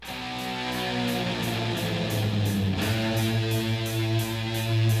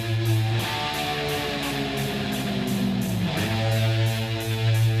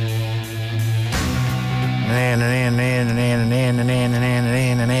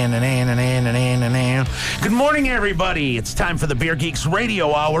morning, everybody. It's time for the Beer Geeks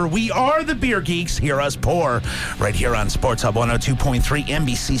Radio Hour. We are the Beer Geeks. Hear us pour right here on Sports Hub 102.3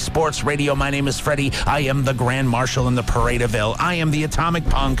 NBC Sports Radio. My name is Freddie. I am the Grand Marshal in the Parade of Ville. I am the Atomic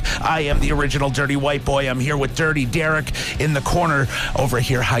Punk. I am the original Dirty White Boy. I'm here with Dirty Derek in the corner over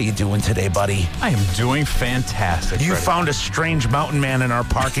here. How you doing today, buddy? I am doing fantastic. You Freddie. found a strange mountain man in our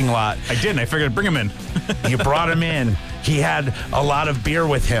parking lot. I did, and I figured I'd bring him in. You brought him in. He had a lot of beer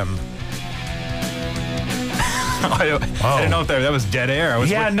with him. I didn't know if that was dead air.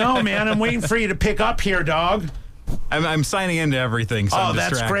 No, man. I'm waiting for you to pick up here, dog. I'm signing into everything. So I'm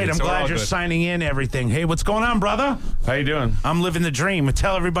that's distracted, great. I'm so glad we're you're all good. signing in everything. Hey, what's going on, brother? How you doing? I'm living the dream.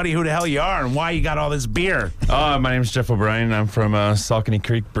 Tell everybody who the hell you are and why you got all this beer. My name's Jeff O'Brien. I'm from Saucony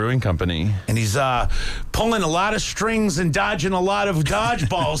Creek Brewing Company. And he's pulling a lot of strings and dodging a lot of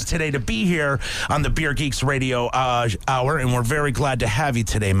dodgeballs today to be here on the Beer Geeks Radio Hour. And we're very glad to have you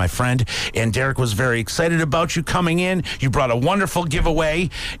today, my friend. And Derek was very excited about you coming in. You brought a wonderful giveaway.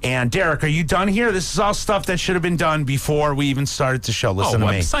 And Derek, are you done here? This is all stuff that should have been done before we even started the show. Listen to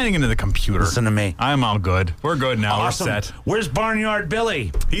me. I'm signing into the computer. Listen to me. I'm all good. We're good now. Awesome. We're set. Where's Barnyard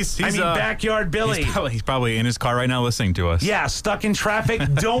Billy? Backyard Billy. He's probably in his car right now listening to us. Yeah, stuck in traffic.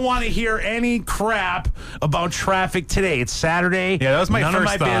 Don't want to hear any crap about traffic today. It's Saturday. Yeah, that was my None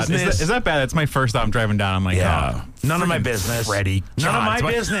first of my thought. business. Is that bad? That's my first thought. I'm driving down. I'm like, None of my business. Freddie. None of God,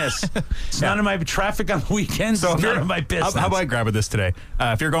 my business. It's none of my traffic on the weekends. So It's none of my business. How about I grab it this today?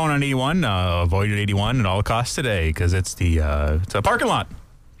 If you're going on 81, avoid 81 at all costs today because it's a parking lot.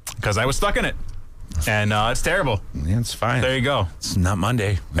 Because I was stuck in it. And it's terrible. Yeah, it's fine. There you go. It's not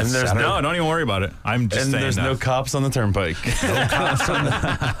Monday. And It's there's Saturday. No, don't even worry about it. I'm just And saying there's that. no cops on the turnpike.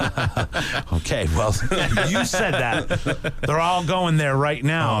 Okay, well, you said that. They're all going there right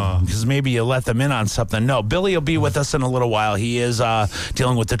now because maybe you let them in on something. No, Billy will be with us in a little while. He is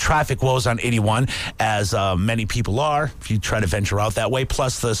dealing with the traffic woes on 81, as many people are, if you try to venture out that way.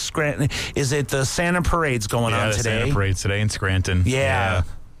 Plus, the Scranton, is it the Santa Parade's going on the today? Santa Parade's today in Scranton. Yeah.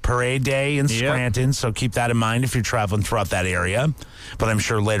 Parade day in Yep. Scranton, so keep that in mind if you're traveling throughout that area. But I'm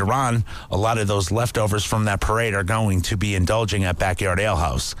sure later on, a lot of those leftovers from that parade are going to be indulging at Backyard Ale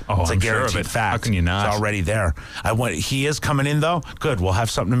House. Oh, it's a I'm sure of guaranteed it. fact. How can you not? It's already there. He is coming in, though. Good. We'll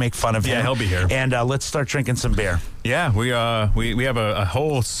have something to make fun of him. Yeah, he'll be here. And let's start drinking some beer. Yeah, we have a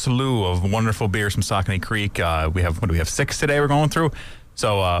whole slew of wonderful beers from Saucony Creek. We have 6 today we're going through.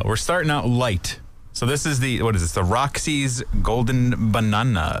 So we're starting out light. So this is the Roxy's Golden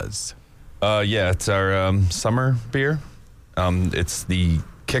Bananas. It's our summer beer. It's the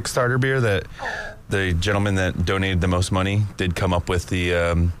Kickstarter beer that the gentleman that donated the most money did come up with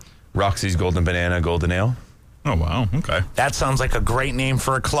the Roxy's Golden Banana Golden Ale. Oh, wow. Okay. That sounds like a great name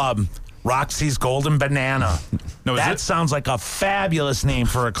for a club. Roxy's Golden Banana. No, that sounds like a fabulous name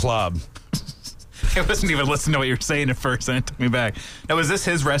for a club. I wasn't even listening to what you were saying at first, and it took me back. Now, was this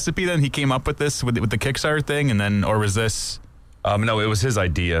his recipe then? He came up with this with the Kickstarter thing, or was this... No, it was his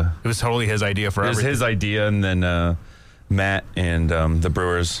idea. It was totally his idea for everything. It was his idea, and then Matt and the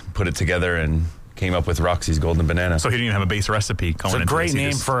brewers put it together and came up with Roxy's Golden Banana. So he didn't even have a base recipe going It's a into great this. He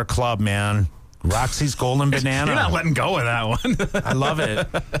name just- for a club, man. Roxy's Golden Banana. You're not letting go of that one. I love it.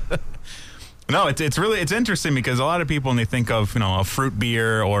 No, it's interesting because a lot of people, when they think of a fruit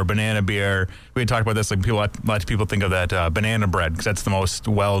beer or banana beer, we had talked about this. Like a lot of people think of that banana bread because that's the most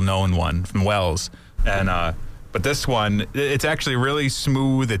well-known one from Wells. And but this one, it's actually really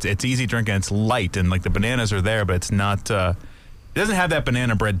smooth. It's easy drinking. It's light, and like the bananas are there, but it's not. It doesn't have that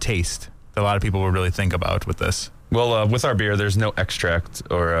banana bread taste that a lot of people would really think about with this. Well, with our beer, there's no extract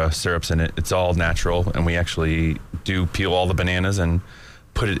or syrups in it. It's all natural, and we actually do peel all the bananas and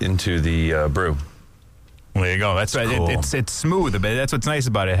put it into the brew. Well, there you go. That's Cool. It's smooth, but that's what's nice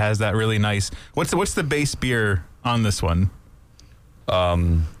about it. It has that really nice. What's the base beer on this one?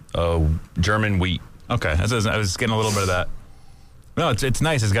 German wheat. Okay, I was getting a little bit of that. No, it's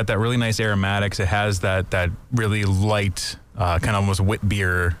nice. It's got that really nice aromatics. It has that really light, kind of almost wit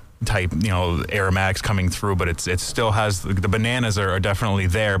beer type, aromatics coming through. But it still has the bananas are definitely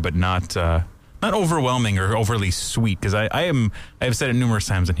there, but not overwhelming or overly sweet. Because I've said it numerous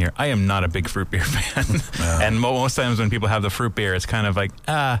times in here. I am not a big fruit beer fan, and most times when people have the fruit beer, it's kind of like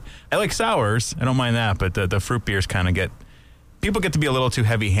I like sours. I don't mind that, but the fruit beers kind of people get to be a little too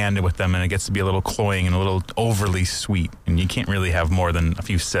heavy-handed with them, and it gets to be a little cloying and a little overly sweet, and you can't really have more than a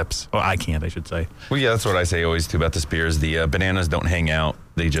few sips. Well, I can't, I should say. Well, yeah, that's what I say always too about this beer is the bananas don't hang out.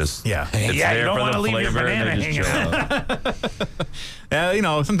 They just Yeah. It's Yeah, you there don't for wanna the leave your flavor, and banana they just hanging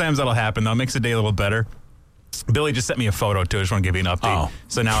chill out. Sometimes that'll happen, though. It makes the day a little better. Billy just sent me a photo too. I just want to give you an update. Oh.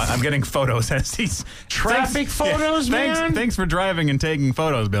 So now I'm getting photos as he's Traffic photos, man? Thanks for driving and taking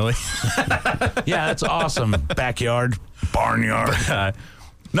photos, Billy. Yeah, that's awesome. Backyard, barnyard.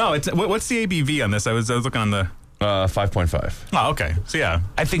 No, it's what's the ABV on this? I was looking on the. 5.5. Oh, okay. So yeah.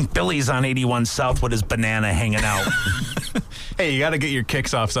 I think Billy's on 81 South with his banana hanging out. Hey, you got to get your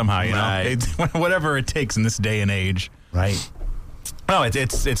kicks off somehow. You Right. know, it's, whatever it takes in this day and age. Right. No,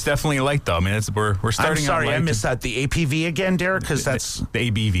 it's definitely light though. I mean, we're I'm starting. sorry, out light. I missed that. The APV again, Derek, because that's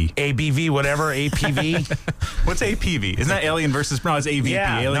the ABV. ABV, whatever, APV. What's APV? Isn't that Alien versus? No, it's AVP.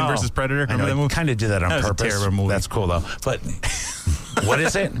 Alien versus Predator. I Remember that know, I movie? kind of did that on That was a purpose. terrible movie. That's cool, though. But what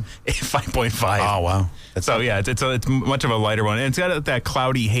is it? 5.5. Oh, wow. So yeah, it's much of a lighter one, and it's got that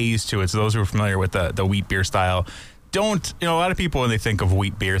cloudy haze to it. So those who are familiar with the wheat beer style, a lot of people when they think of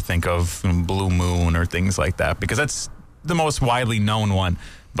wheat beer think of Blue Moon or things like that because that's the most widely known one.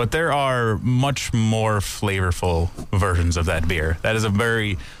 But there are much more flavorful versions of that beer. That is a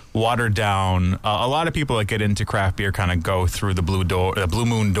very watered down. A lot of people that get into craft beer kind of go through the Blue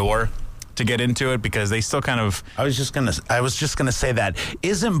Moon door to get into it because they still kind of. I was just gonna say that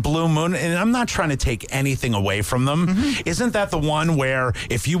isn't Blue Moon, and I'm not trying to take anything away from them. Mm-hmm. Isn't that the one where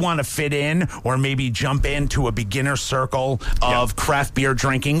if you want to fit in or maybe jump into a beginner circle of craft beer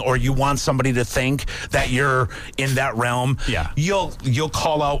drinking, or you want somebody to think that you're in that realm, you'll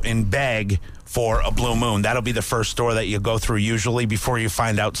call out and beg for a Blue Moon. That'll be the first store that you go through usually before you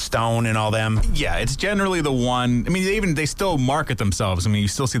find out Stone and all them. Yeah, it's generally the one. I mean, they still market themselves. I mean, you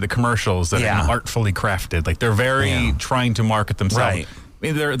still see the commercials that are artfully crafted. Like they're very trying to market themselves. Right. I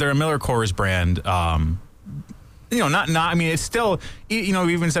mean, they're a Miller Coors brand. Not. I mean, it's still. We've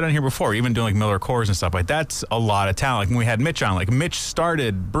even said on here before. Even doing like Miller Coors and stuff like that's a lot of talent. Like when we had Mitch on, like Mitch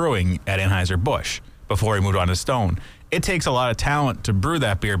started brewing at Anheuser-Busch before he moved on to Stone. It takes a lot of talent to brew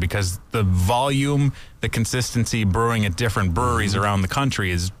that beer because the volume, the consistency brewing at different breweries around the country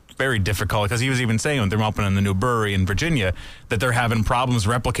is very difficult. Because he was even saying when they're opening the new brewery in Virginia that they're having problems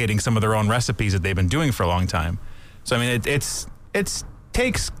replicating some of their own recipes that they've been doing for a long time. So I mean, it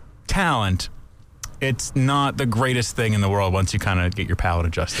takes talent. It's not the greatest thing in the world once you kind of get your palate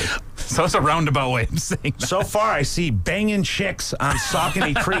adjusted. So it's a roundabout way of saying that. So far, I see banging chicks on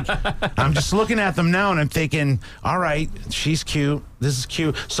Saucony Creek. I'm just looking at them now, and I'm thinking, all right, she's cute. This is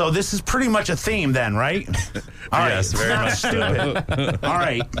cute. So this is pretty much a theme then, right? All right. Yes, very much so. Stupid. All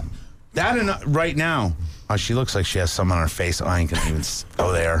right. Right now. Oh, she looks like she has some on her face. Oh, I ain't going to even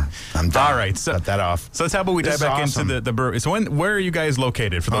go there. I'm done. All right. So cut that off. So let's how about we dive back into the brewery. So where are you guys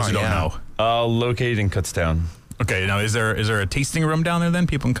located, for those who don't know? Located in Kutztown. Okay, now is there a tasting room down there then?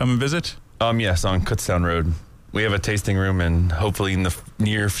 People can come and visit? Yes, on Kutztown Road. We have a tasting room, and hopefully in the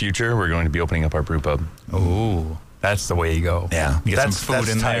near future, we're going to be opening up our brew pub. Ooh, that's the way you go. Yeah. You get some food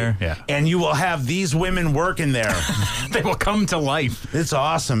in tight. there. Yeah. And you will have these women working there. They will come to life. It's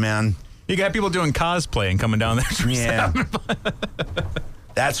awesome, man. You got people doing cosplay and coming down there. Yeah.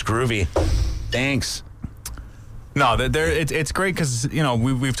 That's groovy. Thanks. No, it's great because,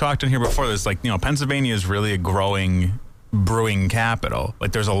 we've talked in here before. There's Pennsylvania is really a growing brewing capital.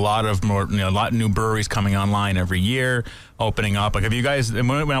 Like there's a lot of new breweries coming online every year, opening up. Like have you guys,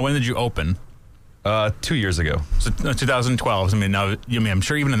 when did you open? 2 years ago. So 2012. I mean, I'm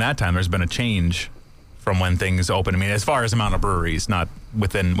sure even in that time there's been a change from when things open. I mean, as far as amount of breweries, not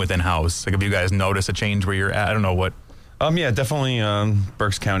within house. Like have you guys noticed a change where you're at? I don't know what. Yeah, definitely.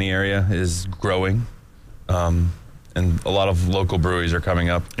 Berks County area is growing. And a lot of local breweries are coming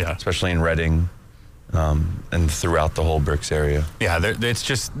up, especially in Reading, and throughout the whole Berks area. Yeah, it's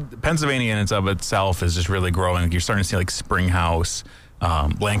just Pennsylvania in and of itself is just really growing. You're starting to see like Springhouse,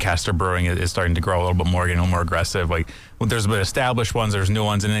 Lancaster Brewing is starting to grow a little bit more, getting a little more aggressive. Like there's been established ones, there's new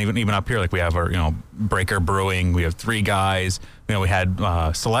ones, and then even up here, like we have our Breaker Brewing, we have Three Guys. We had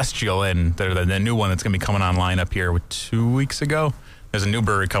Celestial in, the new one that's going to be coming online up here 2 weeks ago. There's a new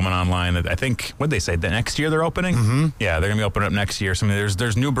brewery coming online that I think, what'd they say, the next year they're opening? Mm-hmm. Yeah, they're going to be opening up next year. So I mean,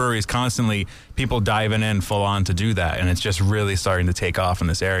 there's new breweries constantly, people diving in full on to do that. And it's just really starting to take off in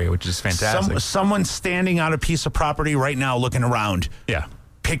this area, which is fantastic. Someone standing on a piece of property right now looking around. Yeah.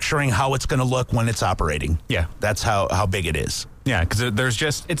 Picturing how it's going to look when it's operating. Yeah. That's how big it is. Yeah, because there's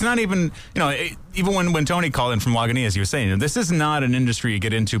just, it's not even, even when Tony called in from Lagunitas, he was saying, this is not an industry you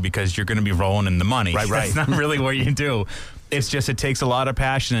get into because you're going to be rolling in the money. Right. That's not really what you do. It's just, it takes a lot of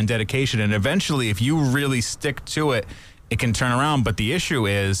passion and dedication. And eventually, if you really stick to it, it can turn around. But the issue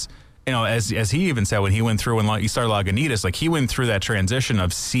is, as he even said, when he went through, when he started Lagunitas, like he went through that transition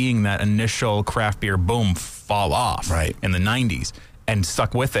of seeing that initial craft beer boom fall off in the 90s and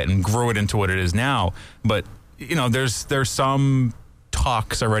stuck with it and grew it into what it is now. But, there's some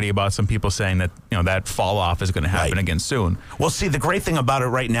talks already about some people saying that, that fall off is going to happen again soon. Well, see, the great thing about it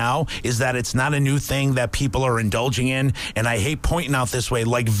right now is that it's not a new thing that people are indulging in. And I hate pointing out this way,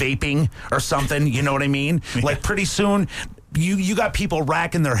 like vaping or something. You know what I mean? Like pretty soon, you got people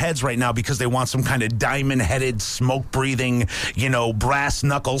racking their heads right now because they want some kind of diamond-headed, smoke-breathing, brass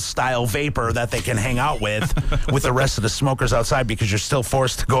knuckles style vapor that they can hang out with the rest of the smokers outside, because you're still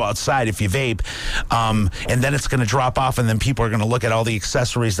forced to go outside if you vape. And then it's going to drop off, and then people are going to look at all the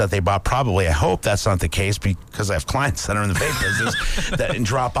accessories that they bought. Probably, I hope that's not the case, because I have clients that are in the vape business and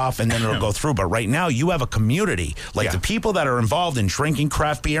drop off, and then it'll go through. But right now, you have a community. Like the people that are involved in drinking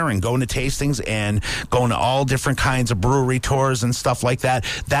craft beer and going to tastings and going to all different kinds of brewery tours and stuff like that.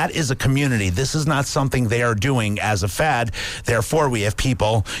 That is a community. This is not something they are doing as a fad. Therefore, we have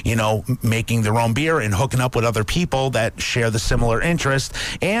people, making their own beer and hooking up with other people that share the similar interest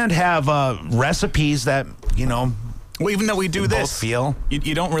and have recipes that, Well, even though we do this, feel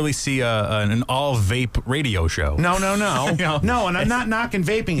you don't really see an all vape radio show. No. No, and I'm not knocking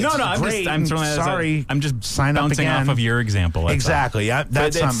vaping. It's great. I'm just sign up bouncing again. off of your example. Exactly.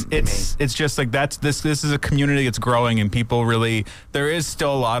 It's just like this is a community that's growing, and people really, there is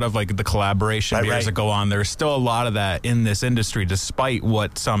still a lot of like the collaboration beers that go on. There's still a lot of that in this industry, despite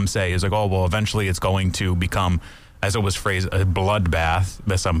what some say is like, oh, well, eventually it's going to become, as it was phrased, a bloodbath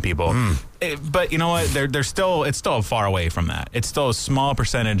by some people. But you know what? It's still far away from that. It's still a small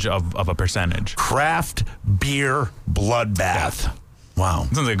percentage of a percentage. Craft beer bloodbath. Yeah. Wow.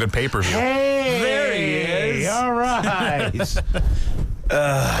 Sounds like a good pay-per-view. Hey! There he is. All right.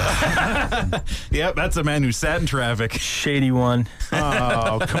 Yep, that's a man who sat in traffic. Shady one.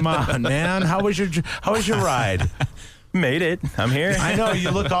 Oh, come on, man. How was your ride? Made it. I'm here. I know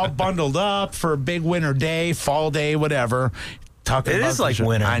you look all bundled up for a big winter day, fall day, whatever. Talking it about is like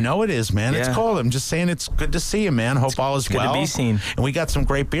winter. I know it is, man. Yeah. It's cold. I'm just saying it's good to see you, man. Hope all is good well. to be seen. And we got some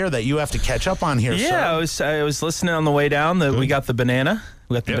great beer that you have to catch up on here, Yeah, sir. I was listening on the way down. We got the banana.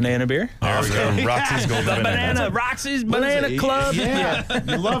 We got the banana beer. There we go. Roxy's Golden Banana. Roxy's Banana Club. Yeah,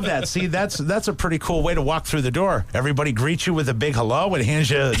 you love that. See, that's a pretty cool way to walk through the door. Everybody greets you with a big hello and hands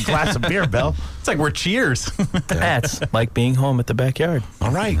you a glass of beer, Bill. It's like we're cheers. That's like being home at the backyard.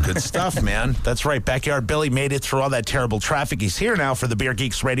 All right, good stuff, man. That's right. Backyard Billy made it through all that terrible traffic. He's here now for the Beer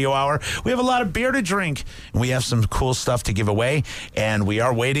Geeks Radio Hour. We have a lot of beer to drink, and we have some cool stuff to give away, and we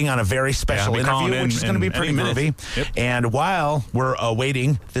are waiting on a very special interview, which is going to be pretty groovy. Yep. And while we're awaiting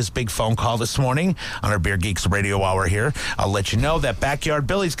this big phone call this morning on our Beer Geeks Radio Hour here, I'll let you know that Backyard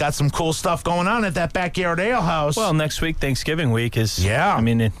Billy's got some cool stuff going on at that Backyard Ale House. Well, next week, Thanksgiving week is, speaks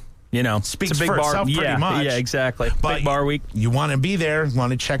it's a big for bar. itself pretty much. Yeah, exactly. But big bar week. You want to be there,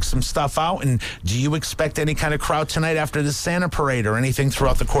 want to check some stuff out, and do you expect any kind of crowd tonight after the Santa parade or anything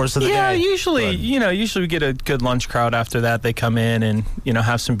throughout the course of the day? Yeah, usually we get a good lunch crowd after that. They come in and,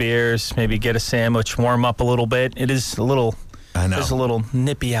 have some beers, maybe get a sandwich, warm up a little bit. It is a little... I know. It's a little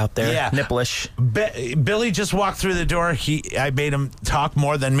nippy out there. Yeah. Nipplish. Billy just walked through the door. I made him talk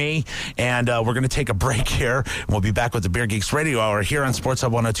more than me, and we're going to take a break here. We'll be back with the Beer Geeks Radio Hour here on Sports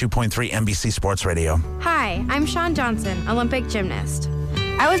Hub 102.3 NBC Sports Radio. Hi, I'm Shawn Johnson, Olympic gymnast.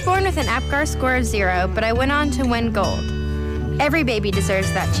 I was born with an APGAR score of 0, but I went on to win gold. Every baby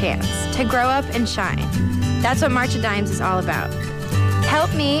deserves that chance to grow up and shine. That's what March of Dimes is all about.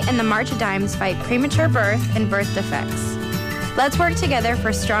 Help me and the March of Dimes fight premature birth and birth defects. Let's work together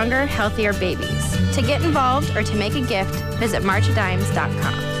for stronger, healthier babies. To get involved or to make a gift, visit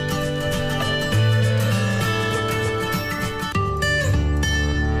marchofdimes.com.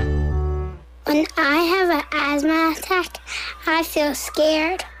 When I have an asthma attack, I feel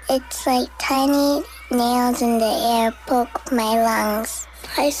scared. It's like tiny nails in the air poke my lungs.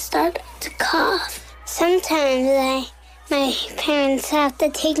 I start to cough. Sometimes my parents have to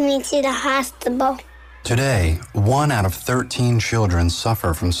take me to the hospital. Today, 1 out of 13 children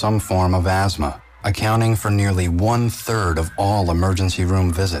suffer from some form of asthma, accounting for nearly 1/3 of all emergency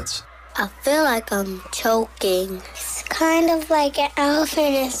room visits. I feel like I'm choking. It's kind of like an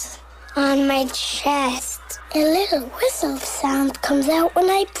elephant is on my chest. A little whistle sound comes out when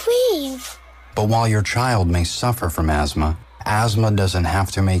I breathe. But while your child may suffer from asthma doesn't have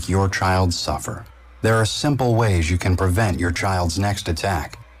to make your child suffer. There are simple ways you can prevent your child's next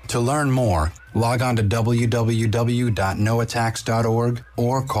attack. To learn more, log on to www.noattacks.org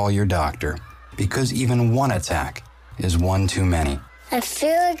or call your doctor, because even one attack is one too many. I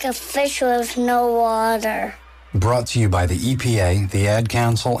feel like a fish with no water. Brought to you by the EPA, the Ad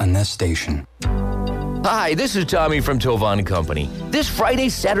Council, and this station. Hi, this is Tommy from Tovan & Company. This Friday,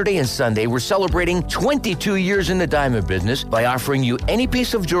 Saturday, and Sunday, we're celebrating 22 years in the diamond business by offering you any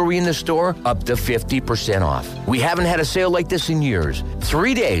piece of jewelry in the store up to 50% off. We haven't had a sale like this in years.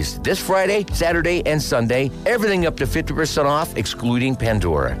 3 days, this Friday, Saturday, and Sunday, everything up to 50% off, excluding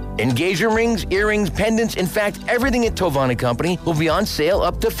Pandora. Engagement rings, earrings, pendants, in fact, everything at Tovan & Company will be on sale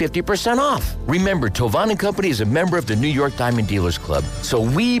up to 50% off. Remember, Tovan & Company is a member of the New York Diamond Dealers Club, so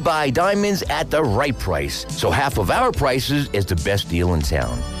we buy diamonds at the right price. So half of our prices is the best deal in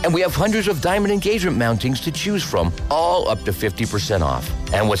town. And we have hundreds of diamond engagement mountings to choose from, all up to 50% off.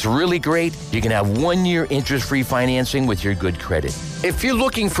 And what's really great, you can have 1-year interest-free financing with your good credit. If you're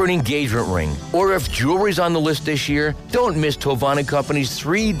looking for an engagement ring, or if jewelry's on the list this year, don't miss Tovan & Company's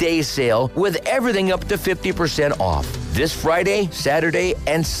 3-day sale with everything up to 50% off. This Friday, Saturday,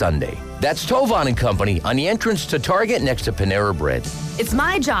 and Sunday. That's Tovan & Company on the entrance to Target next to Panera Bread. It's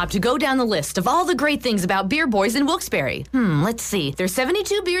my job to go down the list of all the great things about Beer Boys in Wilkes-Barre. Let's see. There's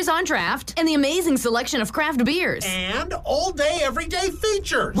 72 beers on draft and the amazing selection of craft beers. And all-day, everyday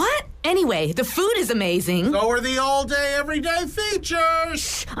features. What? Anyway, the food is amazing. So are the all-day, everyday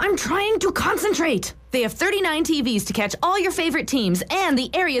features. I'm trying to concentrate. They have 39 TVs to catch all your favorite teams and the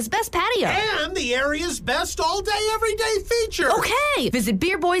area's best patio. And the area's best all-day, everyday features. Okay. Visit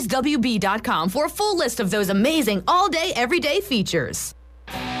beerboyswb.com for a full list of those amazing all-day, everyday features.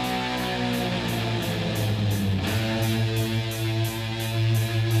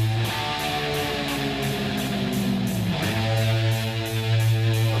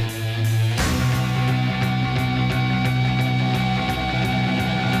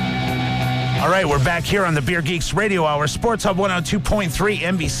 All right, we're back here on the Beer Geeks Radio Hour, Sports Hub 102.3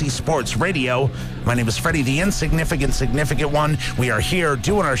 NBC Sports Radio. My name is Freddie, the insignificant, significant one. We are here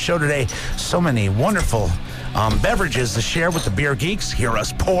doing our show today. So many wonderful beverages to share with the Beer Geeks. Hear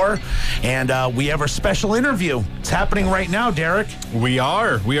us pour. And we have our special interview. It's happening right now, Derek. We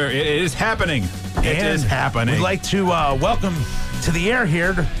are. It is happening. It is happening. We'd like to welcome to the air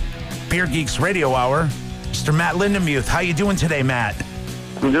here, to Beer Geeks Radio Hour, Mr. Matt Lindemuth. How you doing today, Matt?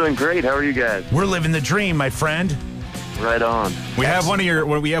 I'm doing great. How are you guys? We're living the dream, my friend. Right on. We have one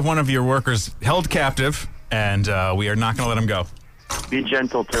of your workers held captive, and we are not going to let him go. Be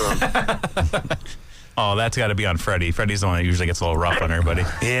gentle to him. Oh, that's got to be on Freddie. Freddie's the one that usually gets a little rough on everybody.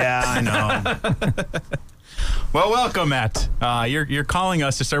 Yeah, I know. Well, welcome, Matt. You're calling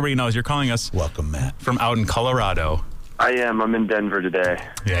us, just so everybody knows, you're calling us. Welcome, Matt. From out in Colorado. I am. I'm in Denver today.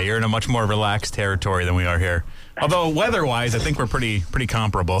 Yeah, you're in a much more relaxed territory than we are here. Although weather-wise, I think we're pretty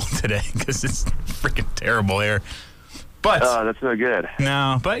comparable today because it's freaking terrible here. But that's no good.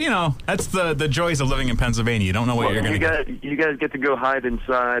 No, but that's the joys of living in Pennsylvania. You don't know what you're going to get. You guys get to go hide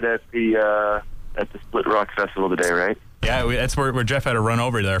inside at the Split Rock Festival today, right? Yeah, that's where Jeff had to run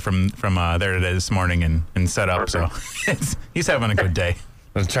over there from there today this morning and set up. Perfect. So he's having a good day.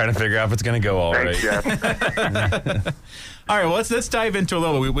 I was trying to figure out if it's going to go all Thanks, right. Jeff. All right, well, let's dive into a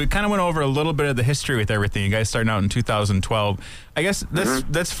little. We kind of went over a little bit of the history with everything. You guys starting out in 2012. I guess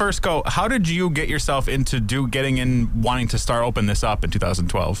let's first go. How did you get yourself into wanting to start open this up in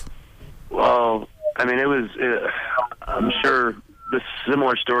 2012? Well, I mean, I'm sure the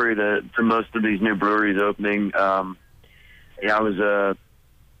similar story to most of these new breweries opening. I was a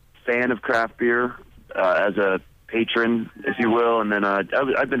fan of craft beer as a patron, if you will, and then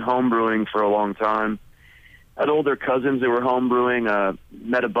I've been home brewing for a long time. I had older cousins that were home brewing.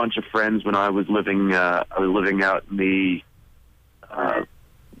 Met a bunch of friends when I was living out in the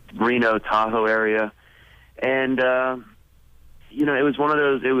Reno, Tahoe area, and it was one of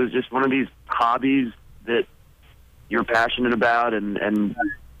those. It was just one of these hobbies that you're passionate about, and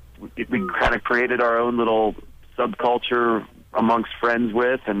we kind of created our own little subculture amongst friends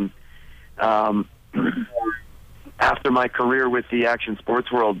with, and after my career with the Action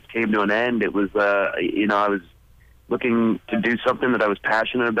Sports World came to an end, it was, I was looking to do something that I was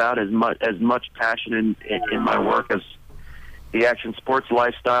passionate about, as much passion in my work as the Action Sports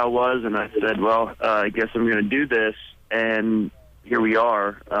lifestyle was. And I said, well, I guess I'm going to do this. And here we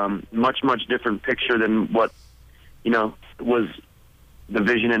are. Much different picture than what, was the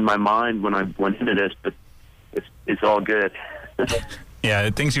vision in my mind when I went into this, but it's all good.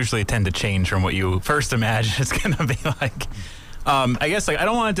 Yeah, things usually tend to change from what you first imagine it's going to be like. I guess I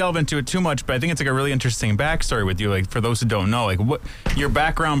don't want to delve into it too much, but I think it's a really interesting backstory with you. For those who don't know, what your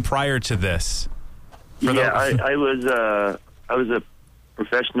background prior to this. I was a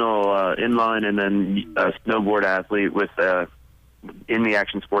professional inline and then a snowboard athlete with in the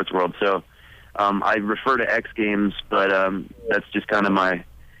Action Sports World. So I refer to X Games, but that's just kind of my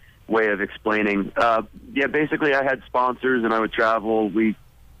way of explaining. Basically I had sponsors and I would travel. We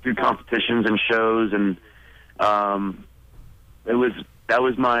do competitions and shows, and that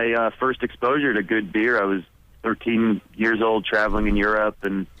was my first exposure to good beer. I was 13 years old, traveling in Europe,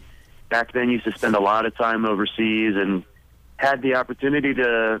 and back then used to spend a lot of time overseas, and had the opportunity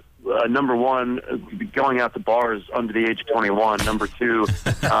to, number one, going out to bars under the age of 21. Number two,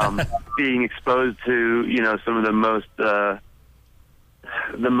 being exposed to, you know, some of the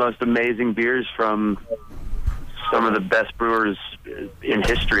most amazing beers from some of the best brewers in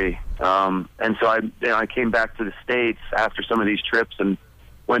history. And so I came back to the States after some of these trips and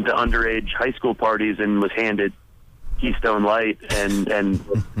went to underage high school parties and was handed Keystone Light, and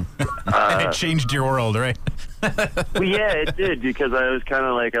it changed your world, right? Well, yeah, it did, because I was kind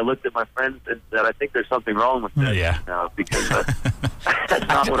of like, I looked at my friends and said, I think there's something wrong with this. Yeah. Because that's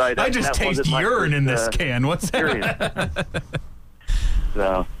not what I just taste urine in this can. What's that?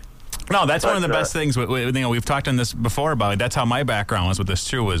 So. No, that's one of the best things. You know, we've talked on this before about it. That's how my background was with this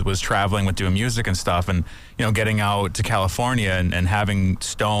too. Was traveling with doing music and stuff, and you know, getting out to California and having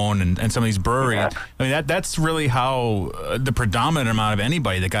Stone and some of these breweries. Yeah. I mean, that's really how the predominant amount of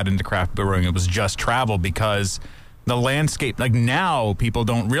anybody that got into craft brewing, it was just travel, because the landscape, like now, people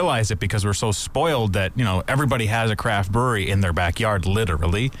don't realize it because we're so spoiled that, you know, everybody has a craft brewery in their backyard,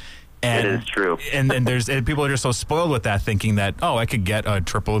 literally. And, it is true. and people are just so spoiled with that, thinking that, oh, I could get a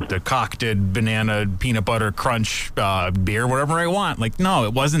triple decocted banana peanut butter crunch beer wherever I want. Like, no,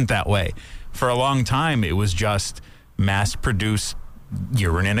 it wasn't that way. For a long time, it was just mass-produced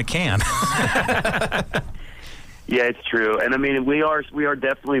urine in a can. Yeah, it's true. And I mean, we are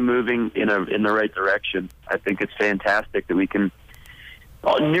definitely moving in the right direction. I think it's fantastic that we can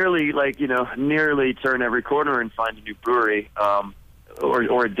nearly turn every corner and find a new brewery.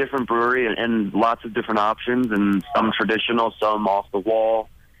 Or a different brewery, and lots of different options, and some traditional, some off the wall.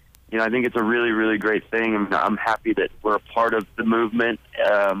 You know, I think it's a really, really great thing, and I'm happy that we're a part of the movement.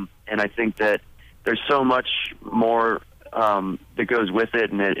 And I think that there's so much more that goes with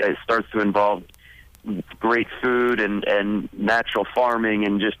it, and it starts to involve great food and natural farming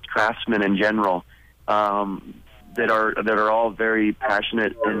and just craftsmen in general that are all very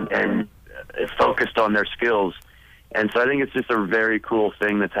passionate and focused on their skills. And so I think it's just a very cool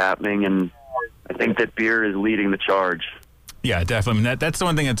thing that's happening, and I think that beer is leading the charge. Yeah, definitely. I mean, that's the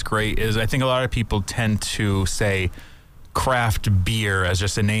one thing that's great is I think a lot of people tend to say craft beer as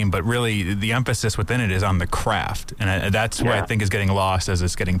just a name, but really the emphasis within it is on the craft. And that's what I think is getting lost as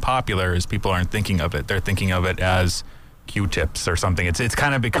it's getting popular, is people aren't thinking of it. They're thinking of it as Q-tips or something. It's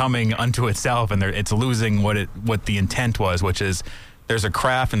kind of becoming unto itself, and it's losing what the intent was, which is there's a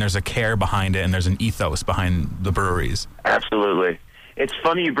craft and there's a care behind it and there's an ethos behind the breweries. Absolutely. It's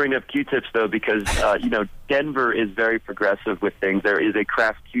funny you bring up Q-tips, though, because, Denver is very progressive with things. There is a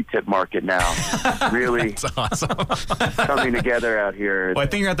craft Q-tip market now. Really That's awesome. coming together out here. Well, I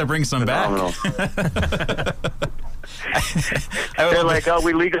think you're going to have to bring some phenomenal. back. They're like,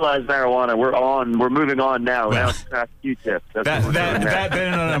 we legalized marijuana. We're moving on now. Now it's craft Q-tips. That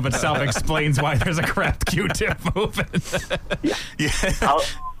in and of itself explains why there's a craft Q-tip movement. Yeah.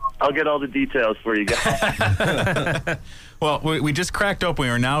 I'll get all the details for you guys. Well, we just cracked open. We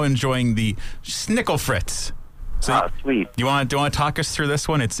are now enjoying the Schnickel Fritz. So sweet. Do you want to talk us through this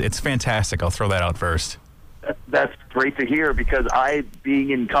one? It's fantastic. I'll throw that out first. That's great to hear, because being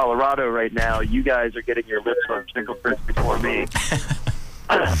in Colorado right now, you guys are getting your lips on Schnickel Fritz before me.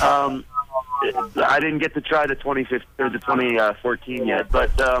 I didn't get to try the 2015 or the 2014 yet,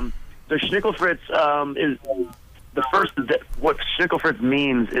 but the Schnickel Fritz is the first. What Schnickel Fritz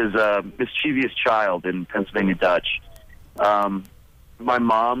means is mischievous child in Pennsylvania Dutch. My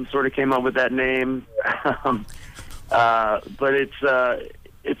mom sort of came up with that name, but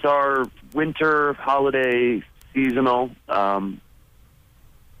it's our winter holiday seasonal.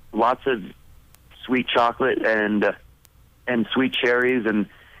 Lots of sweet chocolate and sweet cherries, and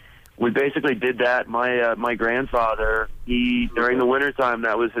we basically did that. My grandfather, during the wintertime,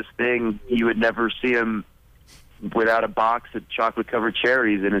 that was his thing. You would never see him without a box of chocolate covered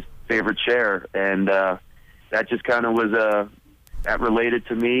cherries in his favorite chair, and that just kind of was that related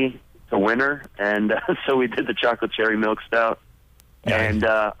to me to winter, and so we did the chocolate cherry milk stout. Yeah. And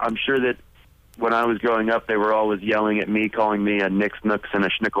I'm sure that when I was growing up, they were always yelling at me, calling me a Nix Nooks and a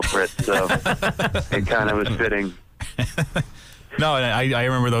Schnickel Fritz, so it kind of was fitting. No, I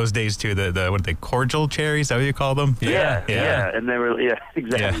remember those days too. The what are they, cordial cherries? Is that what you call them? Yeah. And they were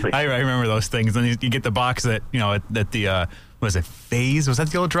exactly. Yeah. I remember those things. And you get the box that at the was it Phase? Was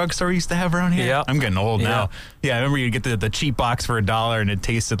that the old drugstore we used to have around here? Yeah. I'm getting old now. Yeah, I remember you get the cheap box for $1 and it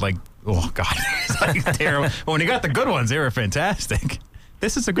tasted like, oh God, it's like terrible. But when you got the good ones, they were fantastic.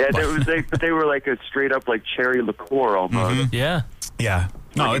 This is a good one. They were like a straight up like cherry liqueur almost. Mm-hmm. Yeah.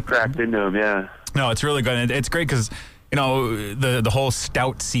 No, it cracked into them. Yeah. No, it's really good. And it's great because the whole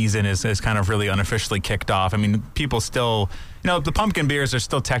stout season is kind of really unofficially kicked off. I mean, people still, the pumpkin beers are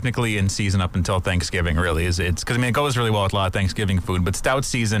still technically in season up until Thanksgiving, really. It's because, it goes really well with a lot of Thanksgiving food, but stout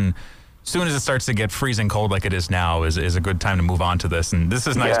season, as soon as it starts to get freezing cold like it is now, is a good time to move on to this. And this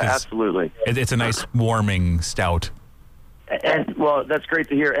is nice. Yeah, absolutely. It's a nice warming stout. And well, that's great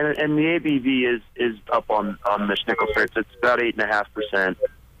to hear. And the ABV is up on the Schnickel Fritz. It's about 8.5%.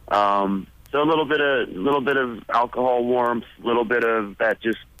 So a little bit of alcohol warmth, a little bit of that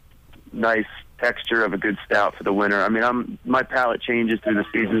just nice texture of a good stout for the winter. I mean, my palate changes through the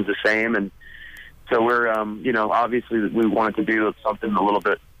seasons the same, and so we're obviously we wanted to do something a little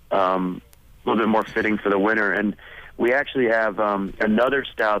bit more fitting for the winter. And we actually have another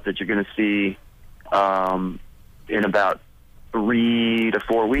stout that you're going to see in about 3 to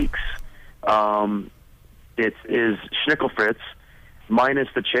 4 weeks. It is Schnickel Fritz minus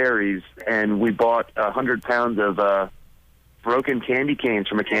the cherries, and we bought 100 pounds of broken candy canes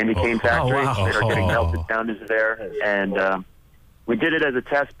from a candy cane factory that are getting melted down into there. And we did it as a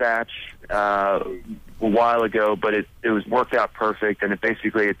test batch a while ago, but it was worked out perfect. And it tastes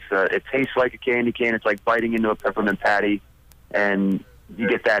like a candy cane. It's like biting into a peppermint patty, and you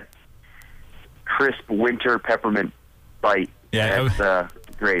get that crisp winter peppermint bite. Yeah,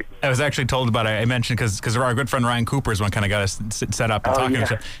 it's great. I was actually told about it. I mentioned because our good friend Ryan Cooper is one kind of got us set up and talking.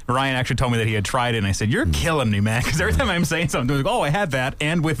 Yeah. Ryan actually told me that he had tried it, and I said, "You're killing me, man!" Because every time I'm saying something, like, "Oh, I had that,"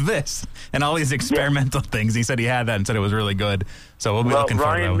 and with this, and all these experimental things. He said he had that and said it was really good. So we'll be looking for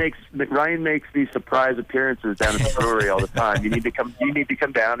that. Ryan makes these surprise appearances down at the brewery all the time. You need to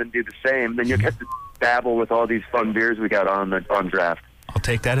come down and do the same. Then you'll get to dabble with all these fun beers we got on draft. I'll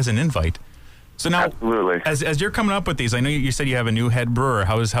take that as an invite. So now, absolutely. As you're coming up with these, I know you said you have a new head brewer.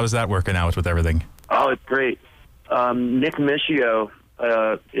 How's that working out with everything? Oh, it's great. Nick Mischio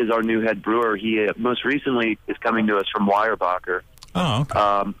is our new head brewer. He most recently is coming to us from Weyerbacher. Oh,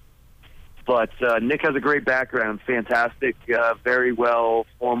 okay. But Nick has a great background, fantastic, very well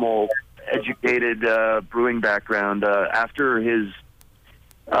formal, educated brewing background. After his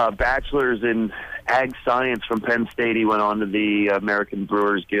bachelor's in ag science from Penn State, he went on to the American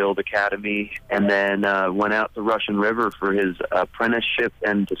Brewers Guild Academy, and then went out to Russian River for his apprenticeship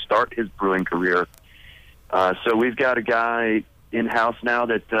and to start his brewing career. So we've got a guy in-house now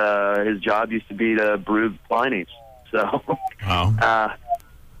that his job used to be to brew Pliny's. So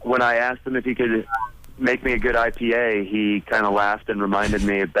when I asked him if he could make me a good IPA, he kind of laughed and reminded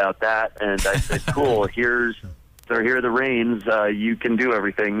me about that, and I said, cool, here are the reins. You can do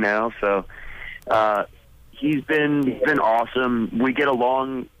everything now. So he's been awesome. We get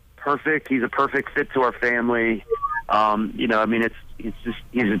along perfect. He's a perfect fit to our family.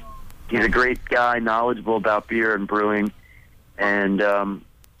 He's a great guy, knowledgeable about beer and brewing. And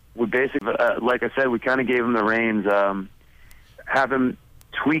we basically, like I said, we kind of gave him the reins. Have him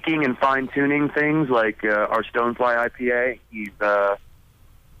tweaking and fine-tuning things like our Stonefly IPA. He's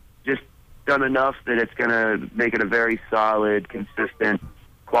just done enough that it's going to make it a very solid, consistent,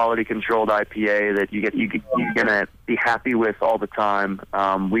 quality-controlled IPA that you're going to be happy with all the time.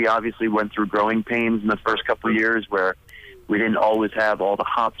 We obviously went through growing pains in the first couple of years where we didn't always have all the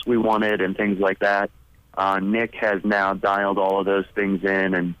hops we wanted and things like that. Nick has now dialed all of those things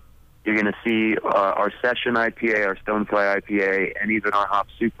in, and you're going to see our Session IPA, our Stonefly IPA, and even our Hop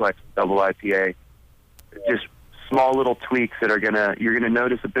Suplex Double IPA. Just small little tweaks that you're going to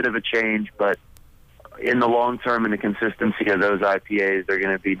notice a bit of a change, but in the long term and the consistency of those IPAs, they're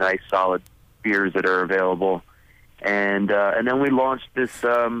going to be nice, solid beers that are available. And then we launched this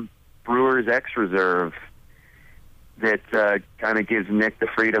Brewers X Reserve that kind of gives Nick the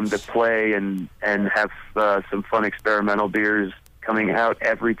freedom to play and have some fun experimental beers coming out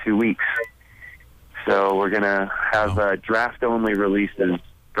every 2 weeks. So we're going to have draft-only releases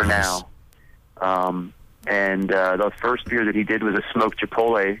for now. And the first beer that he did was a smoked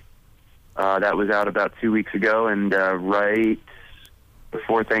Chipotle. That was out about 2 weeks ago. And right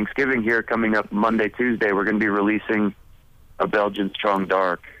before Thanksgiving here, coming up Monday, Tuesday, we're going to be releasing a Belgian Strong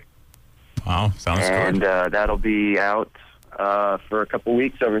Dark. Wow, sounds good. And that'll be out for a couple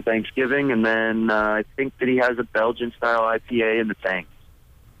weeks over Thanksgiving. And then I think that he has a Belgian-style IPA in the tank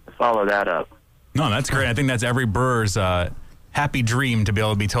to follow that up. No, that's great. I think that's every brewer's happy dream to be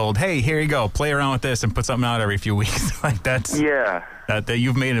able to be told, hey, here you go, play around with this and put something out every few weeks. Like that's that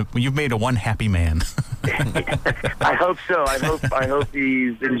you've made a one happy man. I hope so. I hope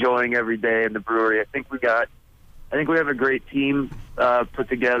he's enjoying every day in the brewery. I think we have a great team put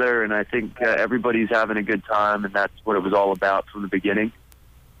together, and I think everybody's having a good time, and that's what it was all about from the beginning.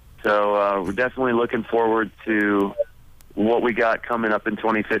 So we're definitely looking forward to what we got coming up in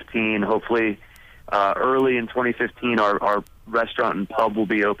 2015. Hopefully early in 2015, our restaurant and pub will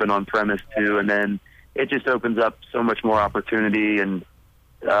be open on premise too, and then it just opens up so much more opportunity and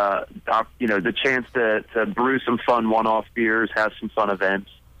the chance to brew some fun one-off beers, have some fun events,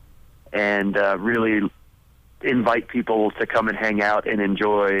 and really invite people to come and hang out and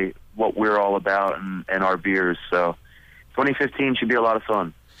enjoy what we're all about and our beers. So 2015 should be a lot of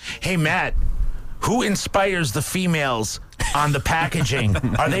fun. Hey, Matt, who inspires the females on the packaging?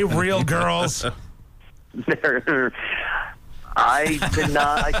 Are they real girls? I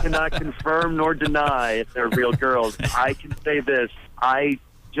cannot confirm nor deny if they're real girls. I can say this.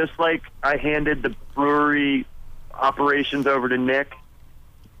 Just like I handed the brewery operations over to Nick,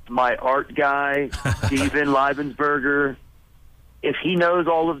 my art guy, Steven Leibensberger, if he knows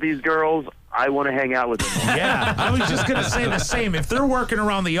all of these girls, I want to hang out with them. Yeah, I was just going to say the same. If they're working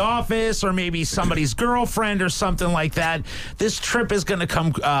around the office or maybe somebody's girlfriend or something like that, this trip is going to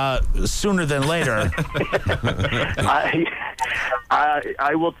come sooner than later.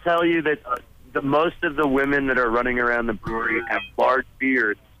 I will tell you that the most of the women that are running around the brewery have large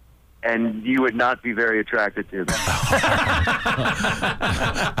beards, and you would not be very attracted to them.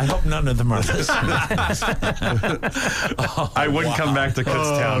 I hope none of them are listening. I wouldn't come back to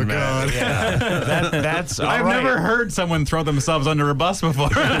Kutztown, man. Yeah. That's all I've right. never heard someone throw themselves under a bus before.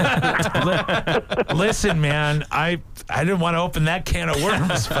 Listen, man, I didn't want to open that can of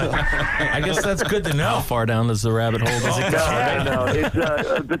worms, but I guess that's good to know. How far down does the rabbit hole does it go? No.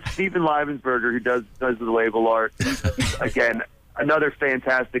 It's but Steven Leibensberger, who does the label art, again, another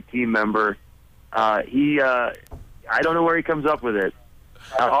fantastic team member. I don't know where he comes up with it.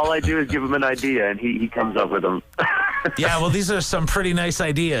 All I do is give him an idea, and he comes up with them. Yeah, well, these are some pretty nice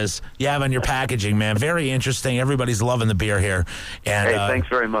ideas you have on your packaging, man. Very interesting. Everybody's loving the beer here. And, hey, thanks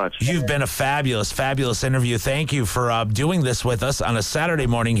very much. You've been a fabulous, fabulous interview. Thank you for doing this with us on a Saturday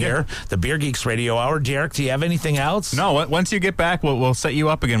morning here, the Beer Geeks Radio Hour. Derek, do you have anything else? No, once you get back, we'll set you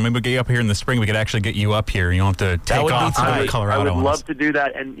up again. Maybe we'll get you up here in the spring. We could actually get you up here. You don't have to take off to Colorado. I would love to do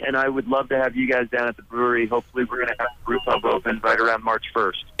that, and I would love to have you guys down at the brewery. Hopefully we're going to have the brew pub open right around March 1st.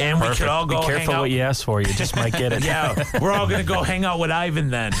 And we could all go Be careful hang out. what you ask for. You just might get it. Yeah, we're all going to go hang out with Ivan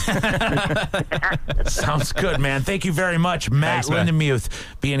then. Sounds good, man. Thank you very much, Matt Lindemuth,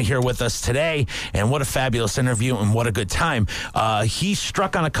 being here with us today. And what a fabulous interview and what a good time. He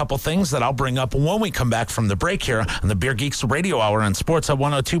struck on a couple things that I'll bring up when we come back from the break here on the Beer Geeks Radio Hour on Sports at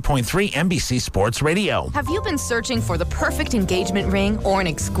 102.3 NBC Sports Radio. Have you been searching for the perfect engagement ring or an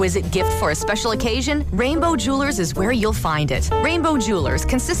exquisite gift for a special occasion? Rainbow Jewelers is where you'll find it. Rainbow Jewelers,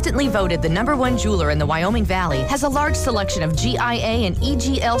 consistently voted the #1 jeweler in the Wyoming Valley, has a large selection of GIA and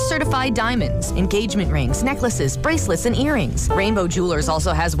EGL certified diamonds, engagement rings, necklaces, bracelets, and earrings. Rainbow Jewelers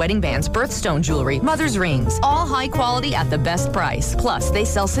also has wedding bands, birthstone jewelry, mother's rings, all high quality at the best price. Plus, they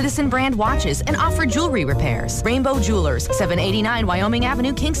sell Citizen brand watches and offer jewelry repairs. Rainbow Jewelers, 789 Wyoming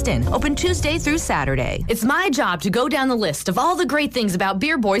Avenue, Kingston, open Tuesday through Saturday. It's my job to go down the list of all the great things about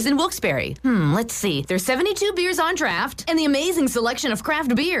Beer Boys in Wilkes-Barre. Let's see. There's 72 beers on draft and the amazing selection of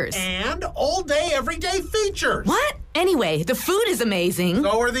craft beers. And all-day, everyday features. What? Anyway, the food is amazing.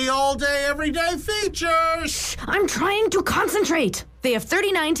 So are the all-day, everyday features. I'm trying to concentrate. They have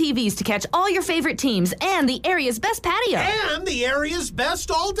 39 TVs to catch all your favorite teams and the area's best patio. And the area's best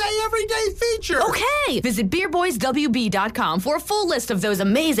all-day, everyday features. Okay, visit beerboyswb.com for a full list of those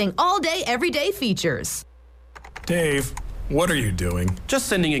amazing all-day, everyday features. Dave, what are you doing? Just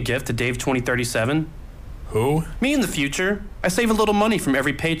sending a gift to Dave 2037. Who? Me in the future. I save a little money from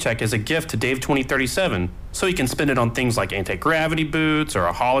every paycheck as a gift to Dave 2037, so he can spend it on things like anti-gravity boots or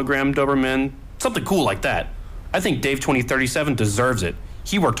a hologram Doberman, something cool like that. I think Dave 2037 deserves it.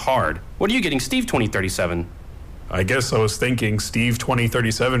 He worked hard. What are you getting Steve 2037? I guess I was thinking Steve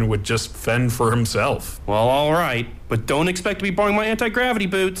 2037 would just fend for himself. Well, all right, but don't expect to be borrowing my anti-gravity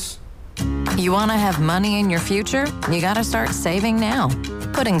boots. You want to have money in your future? You got to start saving now.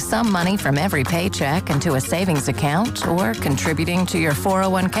 Putting some money from every paycheck into a savings account or contributing to your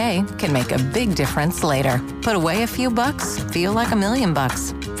 401k can make a big difference later. Put away a few bucks, feel like $1 million.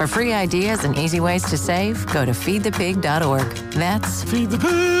 For free ideas and easy ways to save, go to feedthepig.org. That's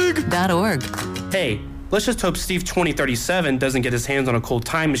feedthepig.org. Hey, let's just hope Steve 2037 doesn't get his hands on a cool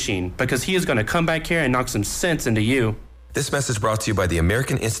time machine, because he is going to come back here and knock some sense into you. This message brought to you by the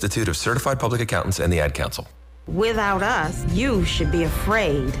American Institute of Certified Public Accountants and the Ad Council. Without us, you should be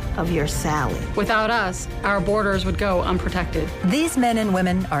afraid of your Sally. Without us, our borders would go unprotected. These men and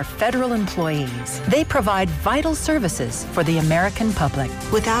women are federal employees. They provide vital services for the American public.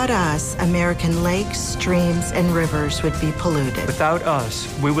 Without us, American lakes, streams, and rivers would be polluted. Without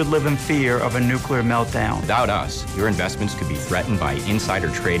us, we would live in fear of a nuclear meltdown. Without us, your investments could be threatened by insider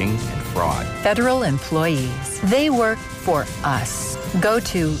trading and fraud. Federal employees. They work for us. Go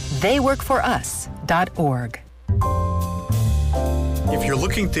to theyworkforus.org. If you're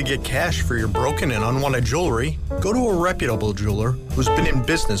looking to get cash for your broken and unwanted jewelry, go to a reputable jeweler who's been in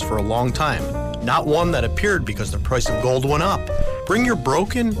business for a long time, not one that appeared because the price of gold went up. Bring your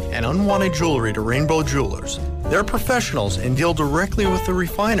broken and unwanted jewelry to Rainbow Jewelers. They're professionals and deal directly with the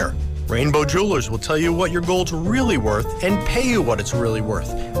refiner. Rainbow Jewelers will tell you what your gold's really worth and pay you what it's really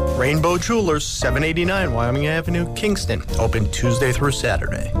worth. Rainbow Jewelers, 789 Wyoming Avenue, Kingston. Open Tuesday through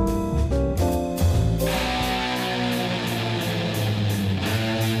Saturday.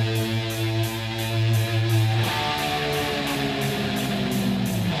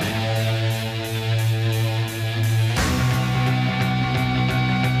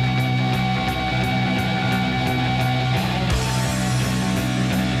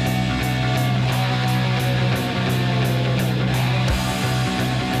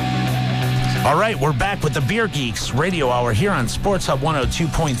 All right, we're back with the Beer Geeks Radio Hour here on Sports Hub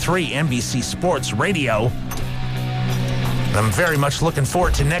 102.3 NBC Sports Radio. I'm very much looking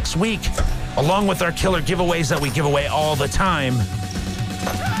forward to next week, along with our killer giveaways that we give away all the time.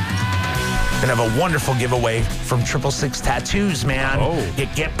 Gonna have a wonderful giveaway from 666 Tattoos, man.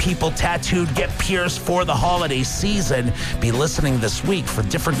 Get people tattooed, get pierced for the holiday season. Be listening this week for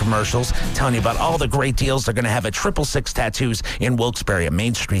different commercials, telling you about all the great deals they're gonna have at 666 Tattoos in Wilkes-Barre at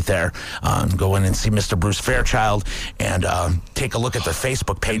Main Street there. Go in and see Mr. Bruce Fairchild and take a look at their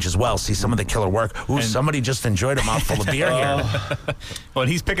Facebook page as well. See some of the killer work. Ooh, somebody just enjoyed a mouthful of beer here. Well,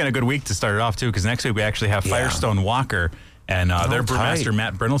 he's picking a good week to start it off, too, because next week we actually have Firestone Walker. And their brewmaster,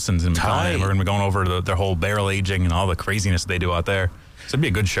 Matt Brynoldson's in McLean. We're going to be going over their whole barrel aging and all the craziness they do out there. So it'd be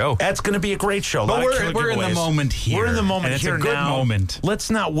a good show. That's going to be a great show. But we're in the moment here. We're in the moment and here it's a good now. moment. Let's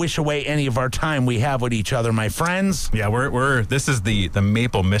not wish away any of our time we have with each other, my friends. Yeah, this is the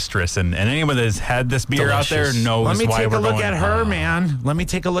Maple Mistress, and anyone that's had this beer out there knows why we're going. Let me take a look at her, man. Let me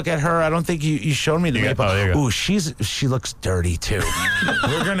take a look at her. I don't think you showed me the Maple. There you go. Ooh, she looks dirty too.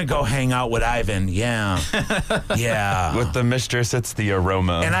 We're gonna go hang out with Ivan. Yeah. With the Mistress, it's the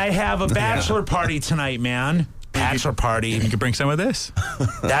aroma. And I have a bachelor party tonight, man. Bachelor party. You could bring some of this.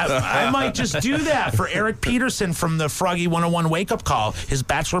 I might just do that for Eric Peterson from the Froggy 101 Wake Up Call. His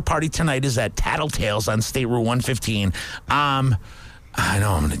bachelor party tonight is at Tattletales on State Route 115. I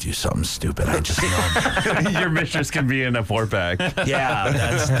know I'm going to do something stupid. I just know. Your mistress can be in a 4-pack. Yeah,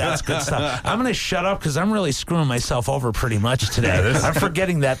 that's good stuff. I'm going to shut up because I'm really screwing myself over pretty much today. I'm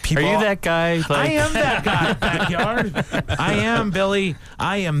forgetting that people. Are you that guy? I am that guy, Backyard. I am, Billy.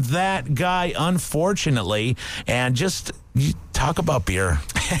 I am that guy, unfortunately. And just you talk about beer,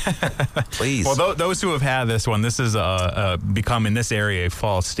 please. Well, those who have had this one, this has become in this area a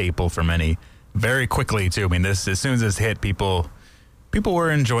fall staple for many. Very quickly, too. I mean, as soon as this hit, people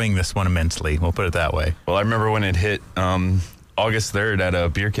were enjoying this one immensely. We'll put it that way. Well, I remember when it hit August 3rd at a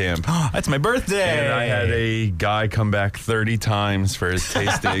beer camp. That's my birthday. And I had a guy come back 30 times for his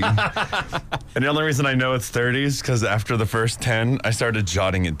tasting. And the only reason I know it's 30 is because after the first 10, I started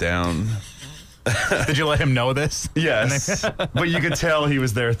jotting it down. Did you let him know this? Yes. But you could tell he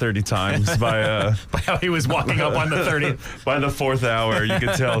was there 30 times by how he was walking up on the 30. By the 4th hour, you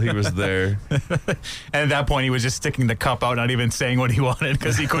could tell he was there. And at that point, he was just sticking the cup out, not even saying what he wanted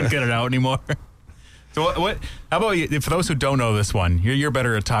because he couldn't get it out anymore. So what? How about you? For those who don't know this one, you're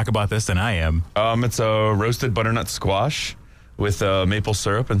better to talk about this than I am. It's a roasted butternut squash with maple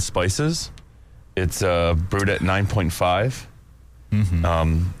syrup and spices. It's brewed at 9.5.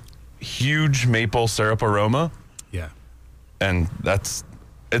 Mm-hmm. Huge maple syrup aroma. Yeah. And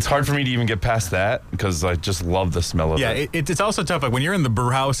it's hard for me to even get past that because I just love the smell of it. Yeah, it's also tough. Like when you're in the brew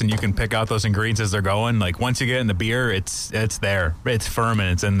house and you can pick out those ingredients as they're going, like once you get in the beer, it's there. It's firm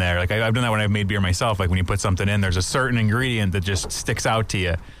and it's in there. Like I've done that when I've made beer myself. Like when you put something in, there's a certain ingredient that just sticks out to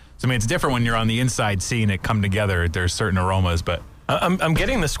you. So I mean, it's different when you're on the inside seeing it come together. There's certain aromas, but I'm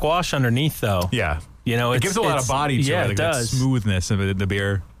getting the squash underneath though. Yeah. You know, it gives a lot of body to it. Yeah, like it does. That smoothness of the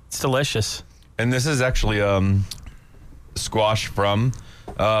beer. It's delicious. And this is actually squash from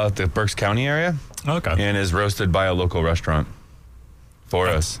the Berks County area. Okay. And is roasted by a local restaurant for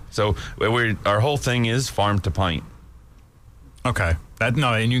us. So our whole thing is farm to pint. Okay.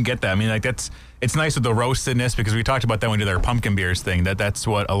 And you can get that. I mean, like it's nice with the roastedness because we talked about that when we did our pumpkin beers thing. That's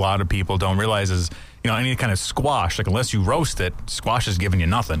what a lot of people don't realize is, any kind of squash, like unless you roast it, squash is giving you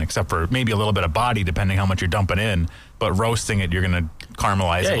nothing except for maybe a little bit of body depending how much you're dumping in. But roasting it, you're going to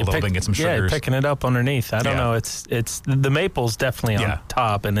caramelize it a little bit and get some sugars. Yeah, you're picking it up underneath. I don't know. It's the maple's definitely on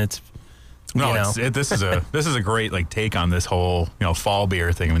top, and it's. This is a great take on this whole fall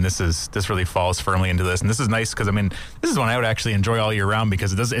beer thing. I mean, this really falls firmly into this, and this is nice because this is one I would actually enjoy all year round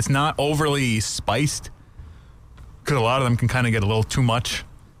because it's not overly spiced because a lot of them can kind of get a little too much,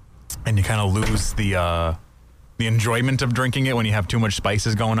 and you kind of lose the enjoyment of drinking it when you have too much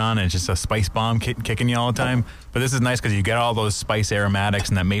spices going on and it's just a spice bomb kicking you all the time. But this is nice because you get all those spice aromatics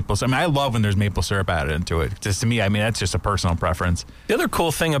and that maple. I love when there's maple syrup added into it. Just to me, that's just a personal preference. The other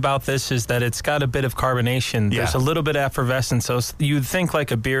cool thing about this is that it's got a bit of carbonation. There's a little bit of effervescence. So you'd think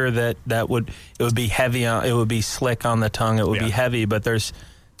like a beer that would be heavy on, it would be slick on the tongue. It would be heavy, but there's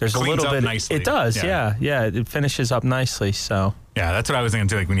a little bit. Nicely. It does, yeah. It finishes up nicely. So yeah, that's what I was thinking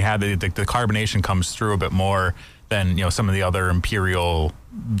too. Like when you have the carbonation comes through a bit more than some of the other imperial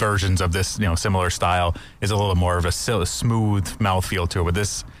versions of this similar style is a little more of a smooth mouthfeel to it.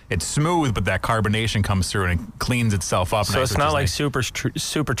 But it's smooth, but that carbonation comes through and it cleans itself up. So nice, it's not like Super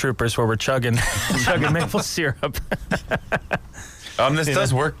Troopers where we're chugging maple syrup. This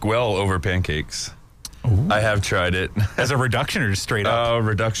does work well over pancakes. Ooh. I have tried it as a reduction or just straight up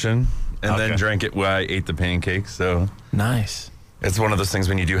reduction, and then drank it while I ate the pancakes. So nice. It's one of those things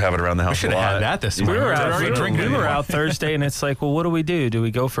when you do have it around the house. We should have had that this morning. We were out Thursday, and it's like, well, what do we do? Do we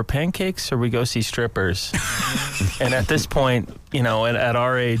go for pancakes or we go see strippers? And at this point, at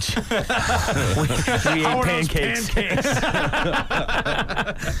our age, we ate pancakes.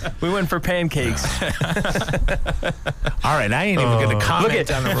 We went for pancakes. All right, I ain't even going to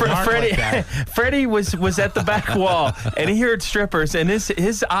comment on a remark Freddie, like that. Freddie was at the back wall, and he heard strippers, and his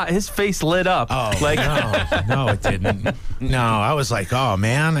face lit up. Oh, no, it didn't. No, I was like, oh,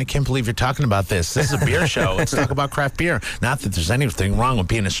 man, I can't believe you're talking about this. This is a beer show. Let's talk about craft beer. Not that there's anything wrong with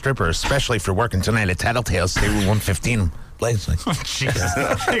being a stripper, especially if you're working tonight at Tattletales, State Route 115. Blaisley. Jesus.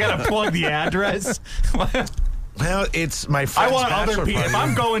 You got to plug the address? Well, it's my friend's I want other people. party. If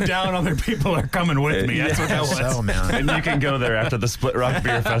I'm going down, other people are coming with me. That's what that was. So, man. And you can go there after the Split Rock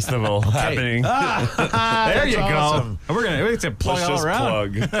Beer Festival happening. There you awesome. go. We're gonna plug Let's all just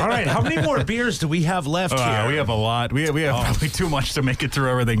around. plug. All right, how many more beers do we have left here? We have a lot. We have probably too much to make it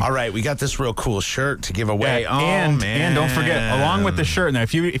through everything. All right, we got this real cool shirt to give away. Yeah, and don't forget, along with the shirt. Now,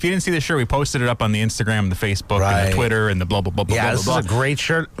 if you didn't see the shirt, we posted it up on the Instagram, the Facebook, and the Twitter, and the blah blah blah blah. Yeah, blah, this blah, is a great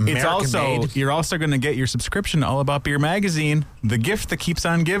shirt. You're also going to get your subscription to All About Beer Magazine, the gift that keeps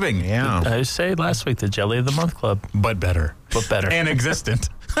on giving. Yeah, I say last week the Jelly of the Month Club, but better, and existent.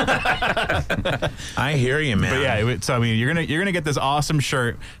 I hear you, man. But yeah, so you're gonna get this awesome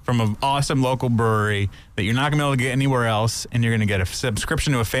shirt from an awesome local brewery that you're not gonna be able to get anywhere else, and you're gonna get a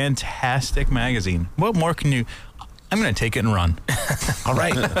subscription to a fantastic magazine. What more can you? I'm going to take it and run. All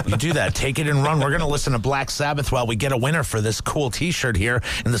right, you do that. Take it and run. We're going to listen to Black Sabbath while we get a winner for this cool T-shirt here.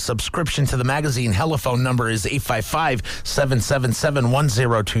 And the subscription to the magazine telephone number is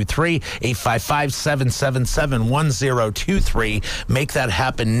 855-777-1023, 855-777-1023. Make that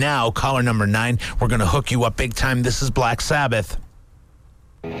happen now. Caller number 9. We're going to hook you up big time. This is Black Sabbath.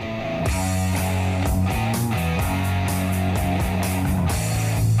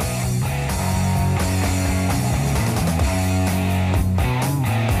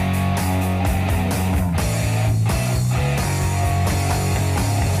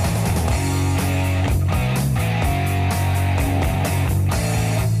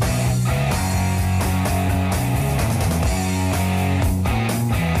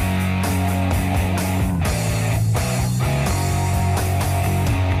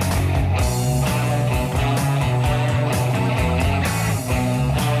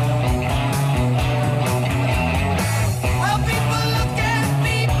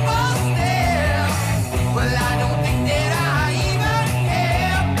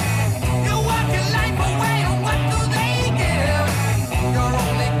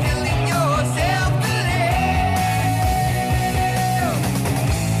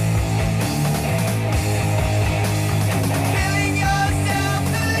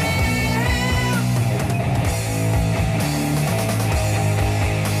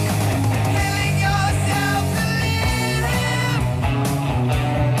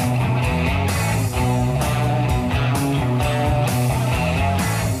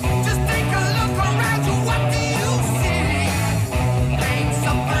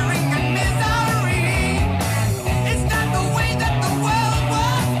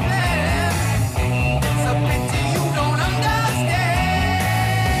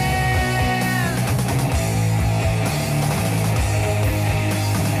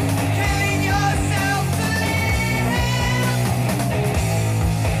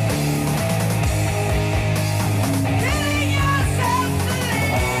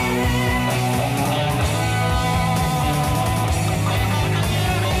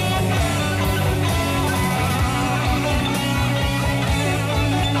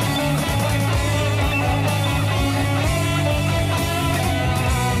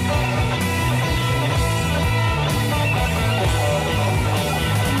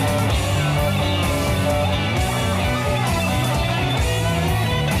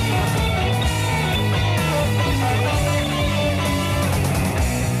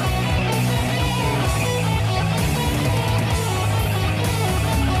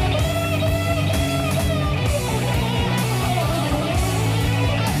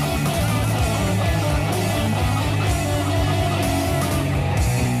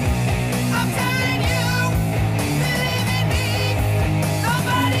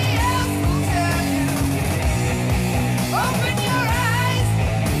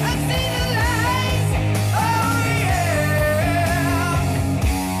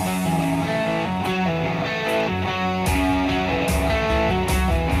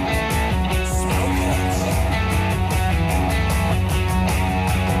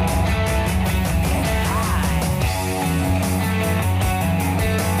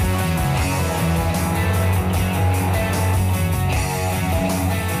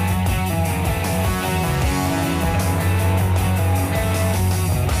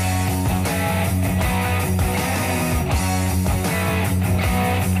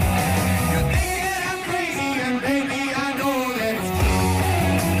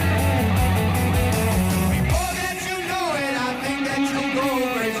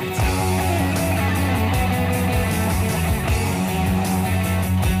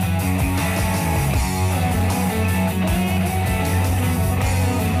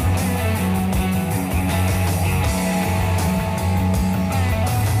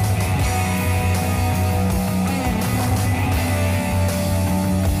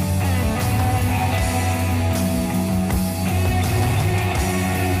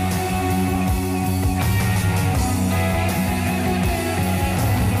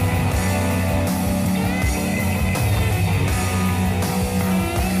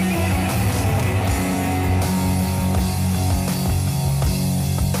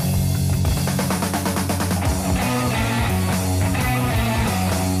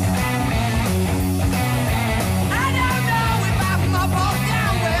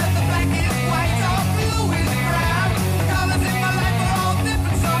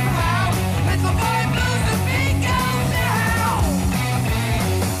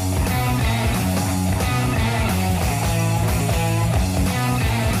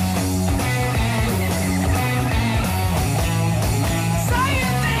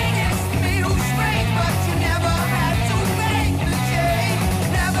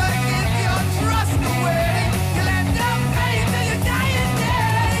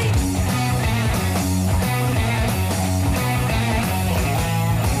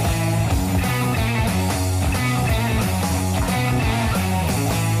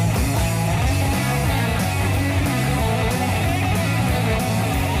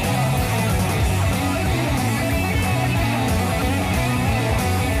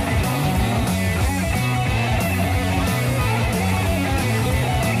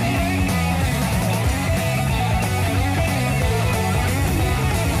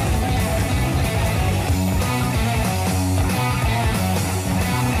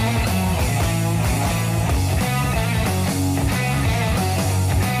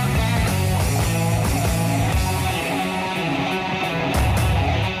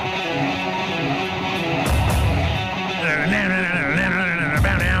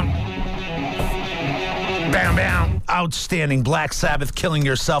 outstanding. Black Sabbath, Killing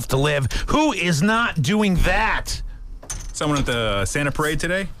Yourself to Live. Who is not doing that? Someone at the Santa Parade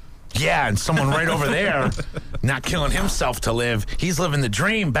today? Yeah, and someone right over there not killing himself to live. He's living the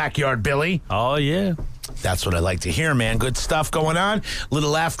dream, Backyard Billy. Oh, yeah. That's what I like to hear, man. Good stuff going on.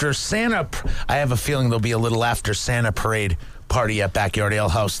 Little after Santa. I have a feeling there'll be a little after Santa parade party at Backyard Ale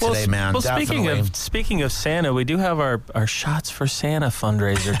House today, man. Well, Definitely. speaking of Santa, we do have our Shots for Santa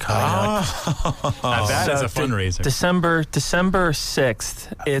fundraiser coming up. Not bad as a fundraiser. December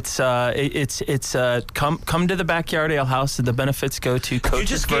 6th. It's come to the Backyard Ale House. The benefits go to Coaches You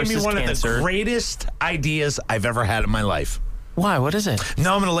just gave me one Cancer. of the greatest ideas I've ever had in my life. Why? What is it?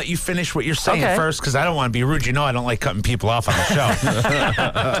 No, I'm going to let you finish what you're saying Okay. first because I don't want to be rude. You know I don't like cutting people off on the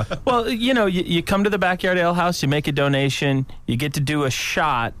show. Well, you come to the Backyard Ale House, you make a donation, you get to do a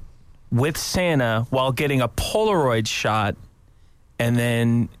shot with Santa while getting a Polaroid shot, and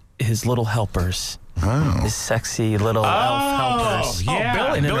then his little helpers. Oh. His sexy little elf helpers.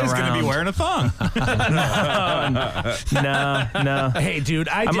 Yeah. Billy's going to be wearing a thong. No. Hey, dude,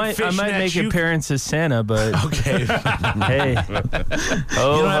 I might make an appearance as Santa, but okay. Hey,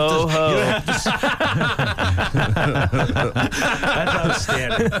 ho. That's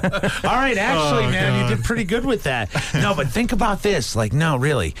outstanding. All right, Ashley, man, you did pretty good with that. No, but think about this. Like, no,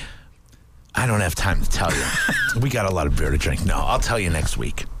 really, I don't have time to tell you. We got a lot of beer to drink. No, I'll tell you next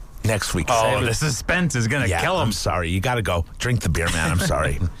week. Next week. Oh, the suspense is going to kill him. I'm sorry. You got to go. Drink the beer, man. I'm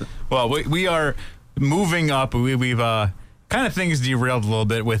sorry. Well, we are moving up. We've kind of things derailed a little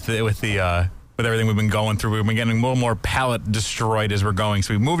bit with everything we've been going through. We've been getting a little more palate destroyed as we're going.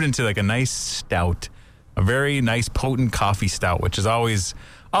 So we moved into like a nice stout, a very nice potent coffee stout, which is always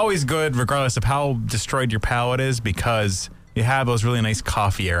good regardless of how destroyed your palate is, because you have those really nice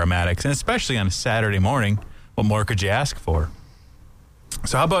coffee aromatics, and especially on a Saturday morning, what more could you ask for?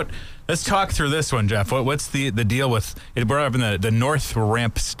 So how about, let's talk through this one, Jeff. What's the deal with it? We're up in the North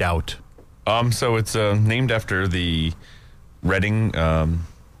Ramp Stout. So it's named after the Reading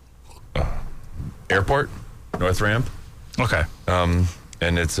airport, North Ramp. Okay. And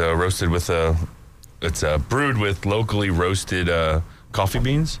it's roasted with it's brewed with locally roasted coffee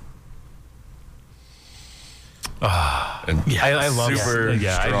beans. I love super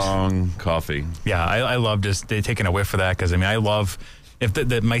strong coffee. Yeah, I love just taking a whiff of that, because I love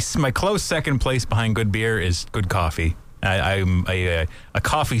if my close second place behind good beer is good coffee. I'm a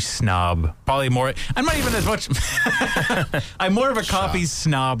coffee snob. Probably more. I'm not even as much. I'm more of a coffee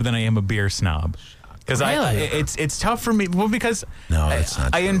snob than I am a beer snob. Because it's tough for me. Well, because it's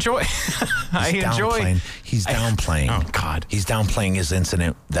not. I enjoy. He's downplaying. Oh God, he's downplaying his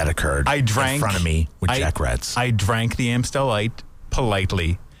incident that occurred. in front of me with Jack Reds. I drank the Amstel Light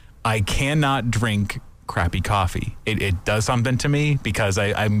politely. I cannot drink crappy coffee. It does something to me, because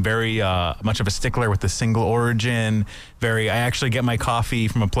I'm very much of a stickler with the single origin. I actually get my coffee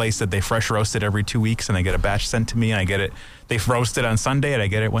from a place that they fresh roast it every 2 weeks, and I get a batch sent to me, and I get it. They roast it on Sunday, and I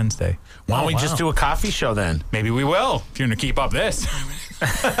get it Wednesday. Why don't we just do a coffee show then? Maybe we will, if you're going to keep up this.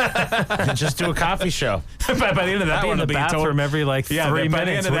 Just do a coffee show. By the end of that one, it'll be bathroom every 3 minutes. By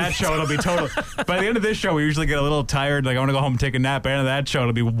the end of that show, it'll be total. By the end of this show, we usually get a little tired. Like, I want to go home and take a nap. By the end of that show,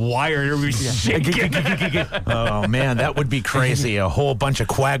 it'll be wired. It'll be shaking. Oh man, that would be crazy. A whole bunch of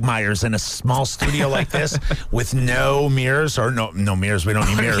quagmires in a small studio like this with no mirrors, or no mirrors. We don't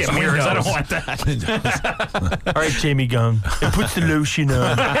need mirrors. Yeah, mirrors. I don't want that. All right, Jamie Gung. It puts the lotion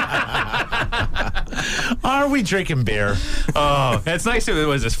on. Are we drinking beer? Oh, it's nice.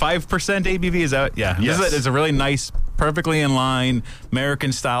 Was this 5% ABV? Is that? Yeah. Yes. It's a really nice, perfectly in line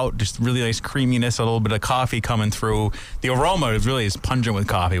American stout. Just really nice creaminess, a little bit of coffee coming through. The aroma is really pungent with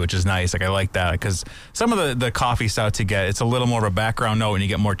coffee, which is nice. Like, I like that, because some of the coffee stouts you get, it's a little more of a background note, and you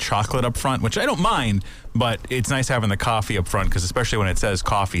get more chocolate up front, which I don't mind. But it's nice having the coffee up front, because especially when it says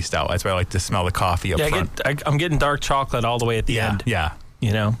coffee stout, that's why I like to smell the coffee up front. I'm getting dark chocolate all the way at the end. Yeah.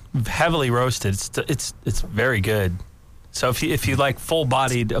 Heavily roasted. It's very good. So if you like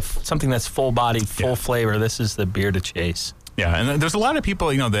full-bodied, something that's full-bodied, full flavor, this is the beer to chase. Yeah, and there's a lot of people,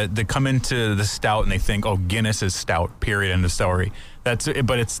 that come into the stout and they think, oh, Guinness is stout, period, end of story.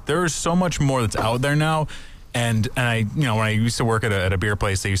 But there's so much more that's out there now. And I, when I used to work at a beer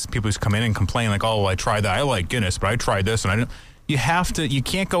place, people used to come in and complain like, oh, well, I tried that. I like Guinness, but I tried this, and I didn't. You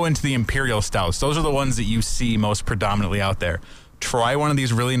can't go into the imperial stouts. Those are the ones that you see most predominantly out there. Try one of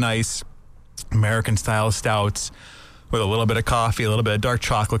these really nice American style stouts with a little bit of coffee, a little bit of dark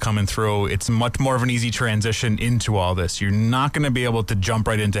chocolate coming through. It's much more of an easy transition into all this. You're not going to be able to jump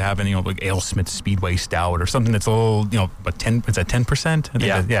right into having, like AleSmith Speedway Stout or something that's a little, but 10%? Is that 10%?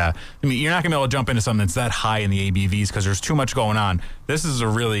 Yeah. I mean, you're not going to be able to jump into something that's that high in the ABVs, because there's too much going on. This is a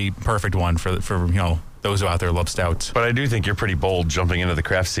really perfect one for those who out there love stouts. But I do think you're pretty bold jumping into the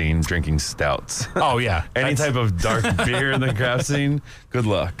craft scene drinking stouts. Oh, yeah. Any type of dark beer in the craft scene, good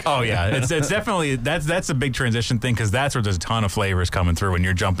luck. Oh, yeah. It's definitely, that's a big transition thing because that's where there's a ton of flavors coming through when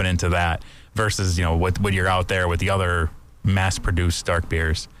you're jumping into that versus, when you're out there with the other mass-produced dark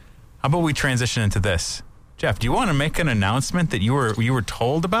beers. How about we transition into this? Jeff, do you want to make an announcement that you were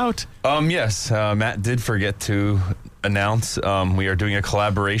told about? Yes. Matt did forget to announce we are doing a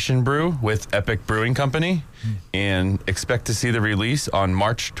collaboration brew with Epic Brewing Company and expect to see the release on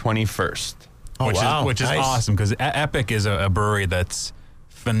March 21st. Which is nice. Awesome because Epic is a brewery that's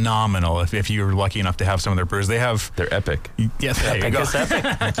phenomenal. If you're lucky enough to have some of their brews, they're epic. Yes, there you go.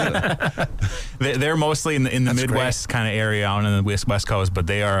 Epic. They're mostly in the Midwest kind of area out on the West Coast, but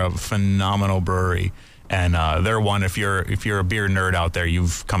they are a phenomenal brewery. And they're one, if you're a beer nerd out there,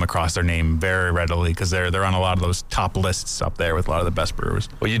 you've come across their name very readily because they're on a lot of those top lists up there with a lot of the best brewers.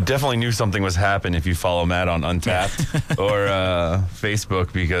 Well, you definitely knew something was happening if you follow Matt on Untappd or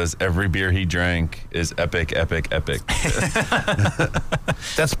Facebook because every beer he drank is epic, epic, epic.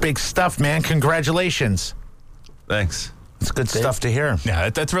 That's big stuff, man. Congratulations. Thanks. It's good stuff to hear. Yeah,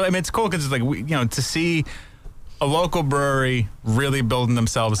 that's really, it's cool because it's like, to see a local brewery really building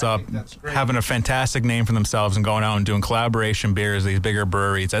themselves up, having a fantastic name for themselves, and going out and doing collaboration beers, these bigger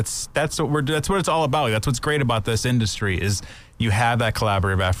breweries. That's what it's all about. That's what's great about this industry is you have that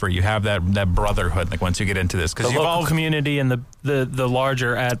collaborative effort, you have that brotherhood. Like once you get into this, because the local community and the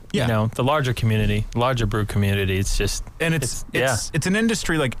larger the larger community, larger brew community. It's just it's an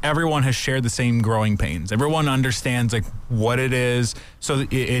industry like everyone has shared the same growing pains. Everyone understands like what it is. So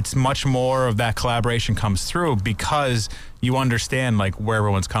it's much more of that collaboration comes through because you understand like where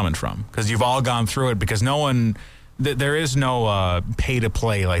everyone's coming from because you've all gone through it because no one. There is no pay to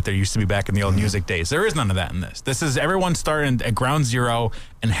play like there used to be back in the old music days. There is none of that in this. This is everyone starting at ground zero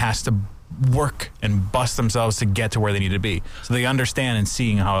and has to work and bust themselves to get to where they need to be. So they understand and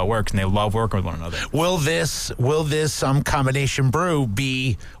seeing how it works, and they love working with one another. Will this combination brew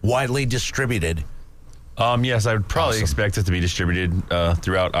be widely distributed? Yes, I would probably expect it to be distributed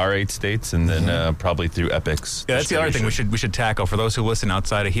throughout our 8 states and then probably through Epic's. Yeah, that's the other thing we should tackle for those who listen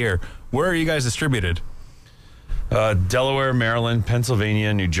outside of here. Where are you guys distributed? Delaware, Maryland,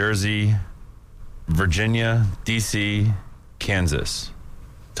 Pennsylvania, New Jersey, Virginia, D.C., Kansas.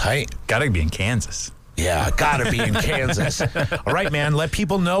 Tight. Gotta be in Kansas. Yeah, gotta be in Kansas. All right, man. Let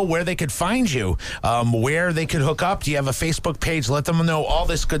people know where they could find you, where they could hook up. Do you have a Facebook page? Let them know all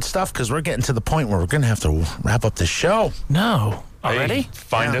this good stuff because we're getting to the point where we're going to have to wrap up the show. No. Already?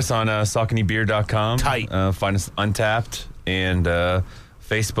 Find us on SauconyBeer.com. Tight. Find us Untappd and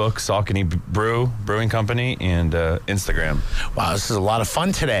Facebook, Saucony Brewing Company, and Instagram. Wow, this is a lot of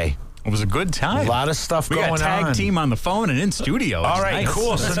fun today. It was a good time. A lot of stuff going on. We got tag team on the phone and in studio. All right, nice.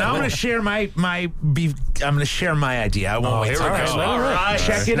 Cool. So now I'm going to share I'm going to share my idea. I won't wait. Here we go. All right.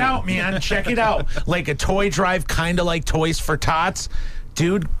 Check it out, man. Check it out. Like a toy drive, kind of like Toys for Tots.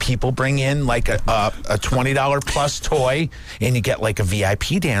 Dude, people bring in like a $20 plus toy and you get like a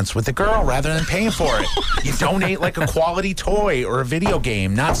VIP dance with a girl rather than paying for it. You donate like a quality toy or a video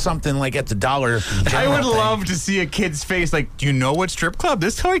game, not something like at the Dollar General I would thing. love to see a kid's face like, do you know what strip club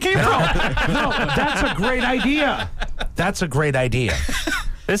this toy came from? No, that's a great idea. That's a great idea.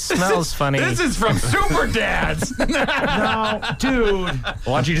 This smells funny. This is from Super Dads. No, dude. Why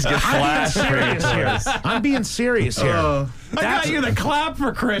don't you just get flash for your toys? I'm being serious here. I got you the clap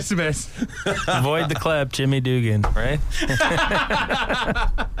for Christmas. Avoid the clap, Jimmy Dugan, right?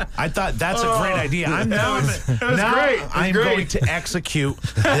 I thought that's a great idea. I'm going to execute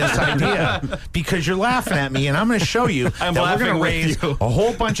this idea because you're laughing at me, and I'm going to show you that we're going to raise a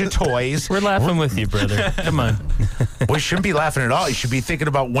whole bunch of toys. We're laughing with you, brother. Come on. We shouldn't be laughing at all. You should be thinking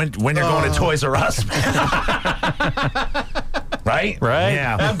about when you're going to Toys R Us, man. Right?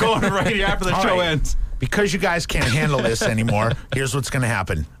 Yeah. I'm going right here after the show ends. Because you guys can't handle this anymore, here's what's going to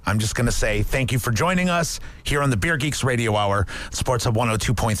happen. I'm just going to say thank you for joining us here on the Beer Geeks Radio Hour, Sports Hub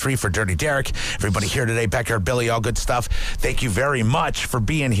 102.3 for Dirty Derek. Everybody here today, Backyard Billy, all good stuff. Thank you very much for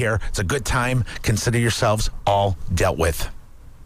being here. It's a good time. Consider yourselves all dealt with.